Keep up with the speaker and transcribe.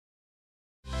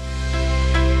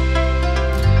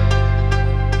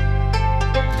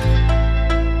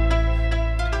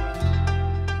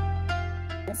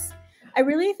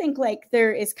really think like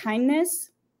there is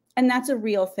kindness, and that's a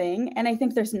real thing. And I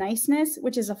think there's niceness,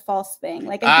 which is a false thing.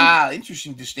 Like, I think,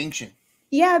 interesting distinction.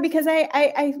 yeah, because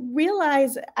I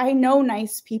realize I know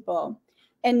nice people,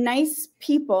 and nice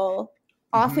people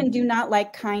often do not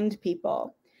like kind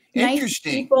people. Nice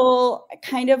Interesting. people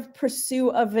kind of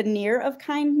pursue a veneer of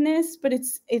kindness, but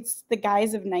it's the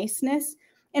guise of niceness,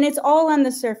 and it's all on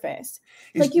the surface.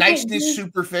 Is Like, you niceness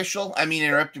superficial? I mean,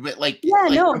 interrupted, but like, yeah,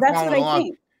 like no, I'm that's what following I along.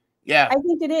 think. Yeah, I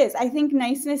think it is. I think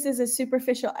niceness is a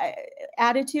superficial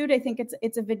attitude. I think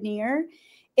it's a veneer.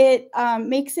 It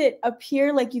makes it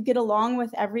appear like you get along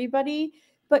with everybody,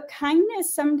 but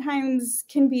kindness sometimes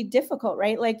can be difficult,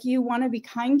 right? Like, you want to be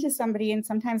kind to somebody, and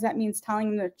sometimes that means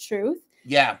telling them the truth.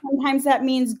 yeah. Sometimes that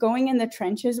means going in the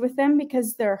trenches with them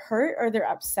because they're hurt or they're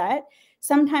upset.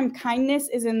 Sometimes kindness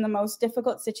is in the most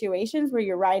difficult situations where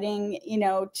you're riding,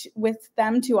 with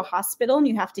them to a hospital, and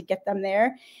you have to get them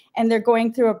there, and they're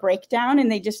going through a breakdown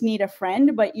and they just need a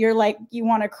friend, but you're like, you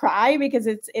want to cry because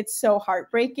it's so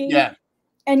heartbreaking. Yeah.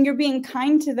 And you're being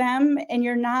kind to them, and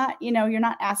you're not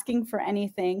asking for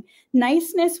anything.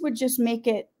 Niceness would just make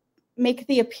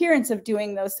the appearance of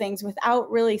doing those things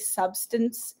without really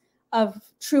substance of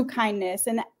true kindness.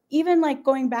 And even like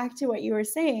going back to what you were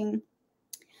saying,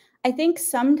 I think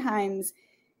sometimes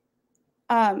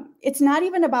it's not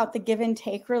even about the give and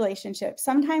take relationship.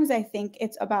 Sometimes I think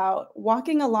it's about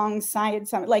walking alongside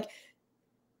like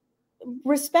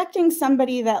respecting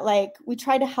somebody that, like, we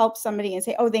try to help somebody and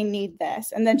say, oh, they need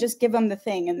this, and then just give them the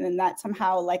thing, and then that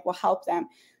somehow like will help them.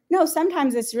 No,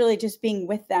 sometimes it's really just being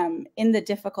with them in the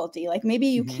difficulty. Like, maybe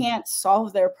you can't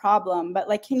solve their problem, but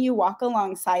like, can you walk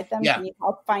alongside them? Yeah. Can you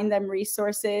help find them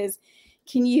resources?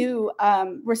 Can you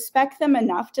respect them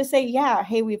enough to say, yeah,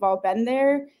 hey, we've all been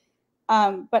there,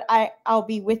 but I'll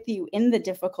be with you in the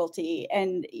difficulty,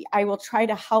 and I will try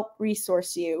to help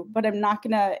resource you, but I'm not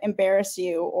going to embarrass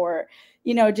you or,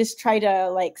 just try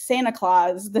to like Santa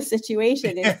Claus the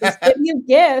situation. It's just give you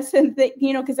gifts and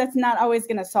because that's not always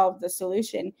going to solve the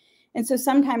solution. And so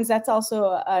sometimes that's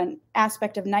also an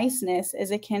aspect of niceness,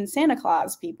 is it can Santa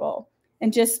Claus people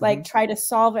and just like try to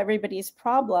solve everybody's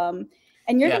problem.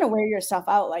 And you're going to wear yourself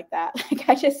out like that. Like,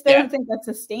 I just don't think that's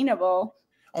sustainable.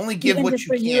 Only give Even what just you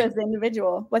for can. you as the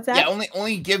individual. What's that? Yeah,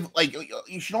 only give, like,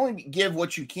 you should only give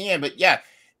what you can. But yeah,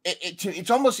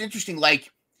 it's almost interesting.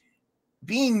 Like,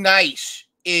 being nice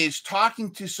is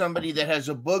talking to somebody that has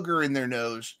a booger in their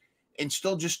nose and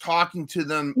still just talking to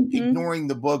them, ignoring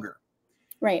the booger.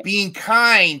 Right. Being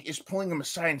kind is pulling them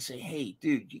aside and say, hey,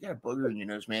 dude, you got a booger in your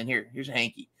nose, man. Here's a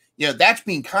hanky. That's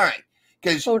being kind.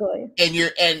 Because totally. And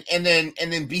you're and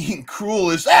then being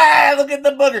cruel is, look at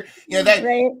the booger.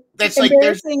 Right. That's like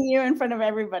embarrassing you in front of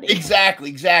everybody.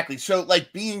 Exactly. So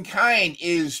like, being kind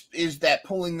is that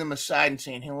pulling them aside and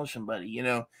saying, hey, listen, buddy,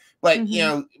 but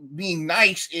being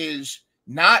nice is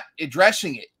not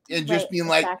addressing it and just being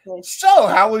like, so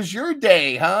how was your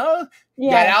day, huh?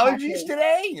 Yeah, got allergies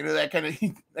today? That kind of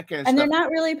and stuff. They're not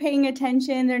really paying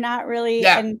attention. They're not really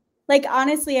and like,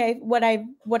 honestly, what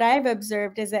I've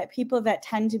observed is that people that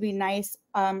tend to be nice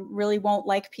really won't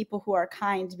like people who are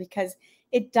kind, because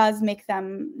it does make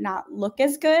them not look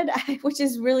as good, which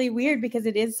is really weird because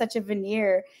it is such a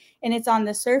veneer and it's on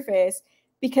the surface,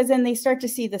 because then they start to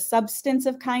see the substance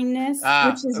of kindness,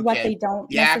 which is what they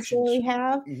don't necessarily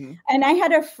have. And I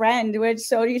had a friend,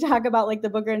 so you talk about like the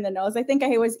booger in the nose. I think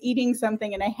I was eating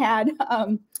something and I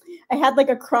had like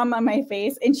a crumb on my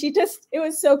face, and it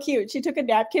was so cute. She took a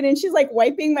napkin and she's like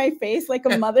wiping my face like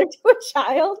a mother to a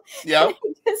child. Yeah. I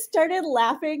just started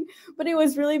laughing, but it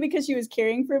was really because she was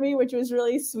caring for me, which was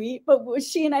really sweet. But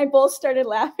she and I both started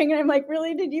laughing, and I'm like,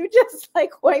 really, did you just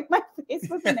like wipe my face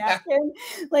with a napkin?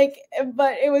 Like,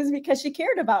 but it was because she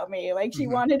cared about me. Like, she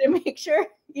wanted to make sure,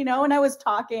 and I was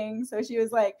talking. So she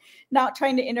was like not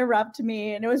trying to interrupt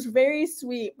me. And it was very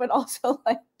sweet, but also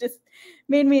like just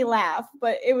made me laugh.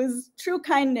 But it was true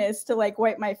kindness to like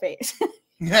wipe my face.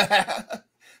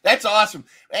 That's awesome.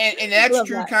 And that's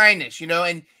true kindness,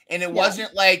 and it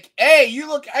wasn't like, hey, you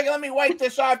look, let me wipe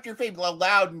this off your face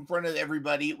loud in front of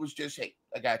everybody. It was just, hey,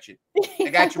 I got you. I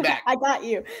got your back. I got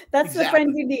you. That's the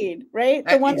friend you need, right?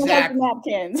 The one that has the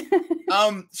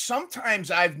napkins.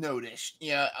 Sometimes I've noticed,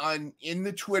 in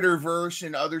the Twitterverse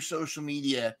and other social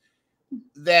media,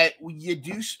 that we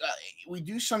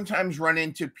do sometimes run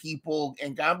into people,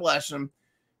 and God bless them,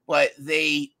 but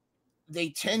they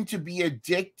tend to be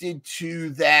addicted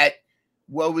to that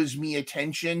woe is me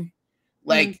attention.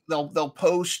 Like, they'll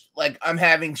post like, I'm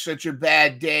having such a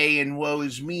bad day and woe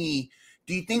is me.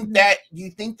 Do you think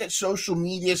that social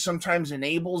media sometimes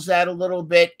enables that a little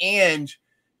bit, and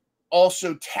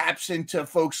also taps into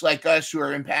folks like us who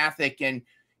are empathic and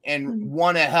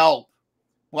want to help,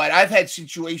 But I've had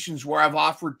situations where I've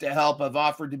offered to help, I've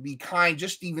offered to be kind,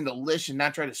 just even to listen,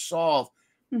 not try to solve.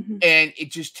 And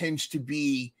it just tends to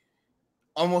be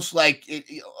almost like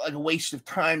like a waste of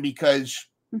time because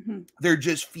they're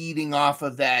just feeding off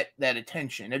of that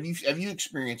attention. Have you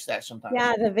experienced that sometimes?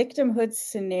 Yeah, the victimhood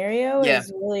scenario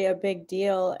is really a big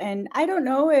deal. And I don't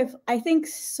know if I think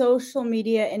social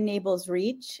media enables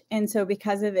reach. And so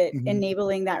because of it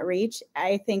enabling that reach,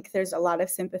 I think there's a lot of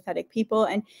sympathetic people.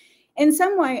 And in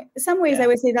some ways, I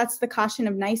would say that's the caution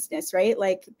of niceness, right?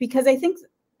 Like, because I think,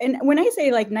 and when I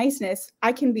say like niceness,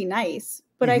 I can be nice,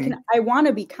 but I want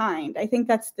to be kind. I think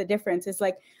that's the difference. Is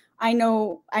like, I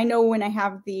know when I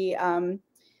have the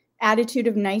attitude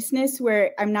of niceness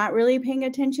where I'm not really paying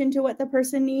attention to what the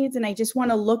person needs and I just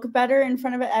want to look better in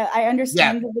front of it. I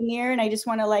understand the veneer and I just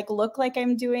want to like look like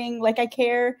I'm doing, like I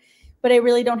care, but I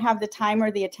really don't have the time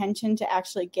or the attention to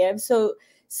actually give. So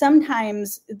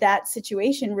sometimes that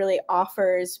situation really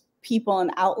offers people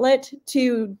an outlet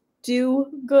to do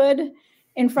good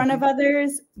in front of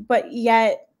others, but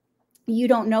yet you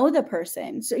don't know the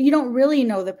person. So you don't really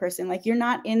know the person. Like you're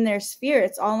not in their sphere.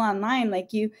 It's all online.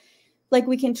 Like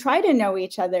we can try to know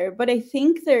each other, but I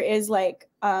think there is like,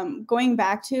 going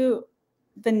back to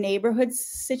the neighborhood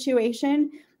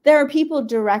situation, there are people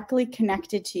directly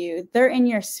connected to you. They're in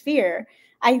your sphere.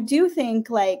 I do think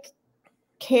like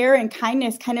care and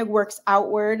kindness kind of works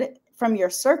outward from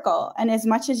your circle. And as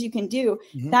much as you can do,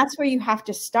 that's where you have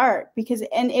to start. Because,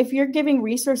 and if you're giving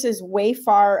resources way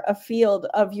far afield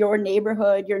of your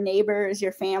neighborhood, your neighbors,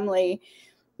 your family,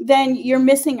 then you're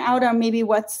missing out on maybe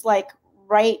what's like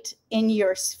right in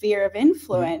your sphere of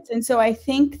influence. And so I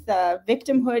think the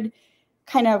victimhood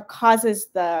kind of causes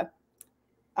the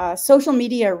social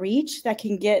media reach that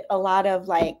can get a lot of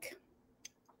like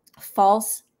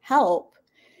false help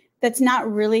that's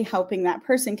not really helping that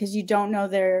person because you don't know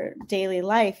their daily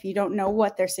life. You don't know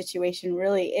what their situation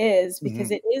really is because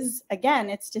it is,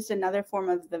 again, it's just another form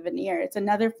of the veneer. It's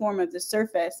another form of the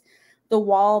surface, the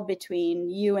wall between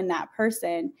you and that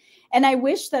person. And I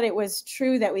wish that it was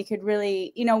true that we could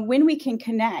really, you know, when we can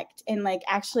connect and like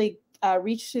actually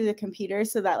reach through the computer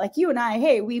so that like you and I,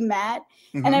 hey, we met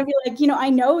and I'd be like, you know,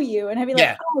 I know you. And I'd be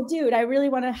like, oh, dude, I really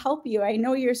want to help you. I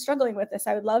know you're struggling with this.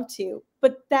 I would love to.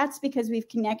 But that's because we've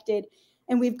connected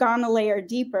and we've gone a layer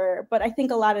deeper. But I think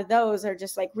a lot of those are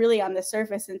just like really on the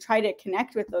surface and try to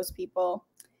connect with those people.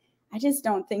 I just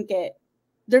don't think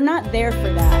they're not there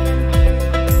for that.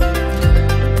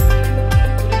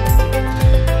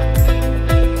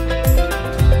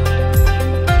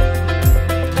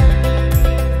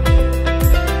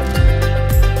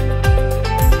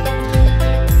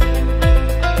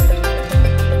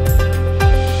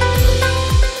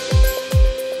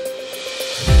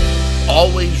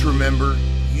 Always remember,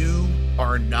 you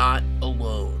are not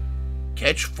alone.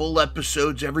 Catch full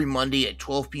episodes every Monday at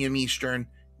 12 p.m. Eastern,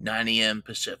 9 a.m.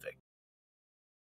 Pacific.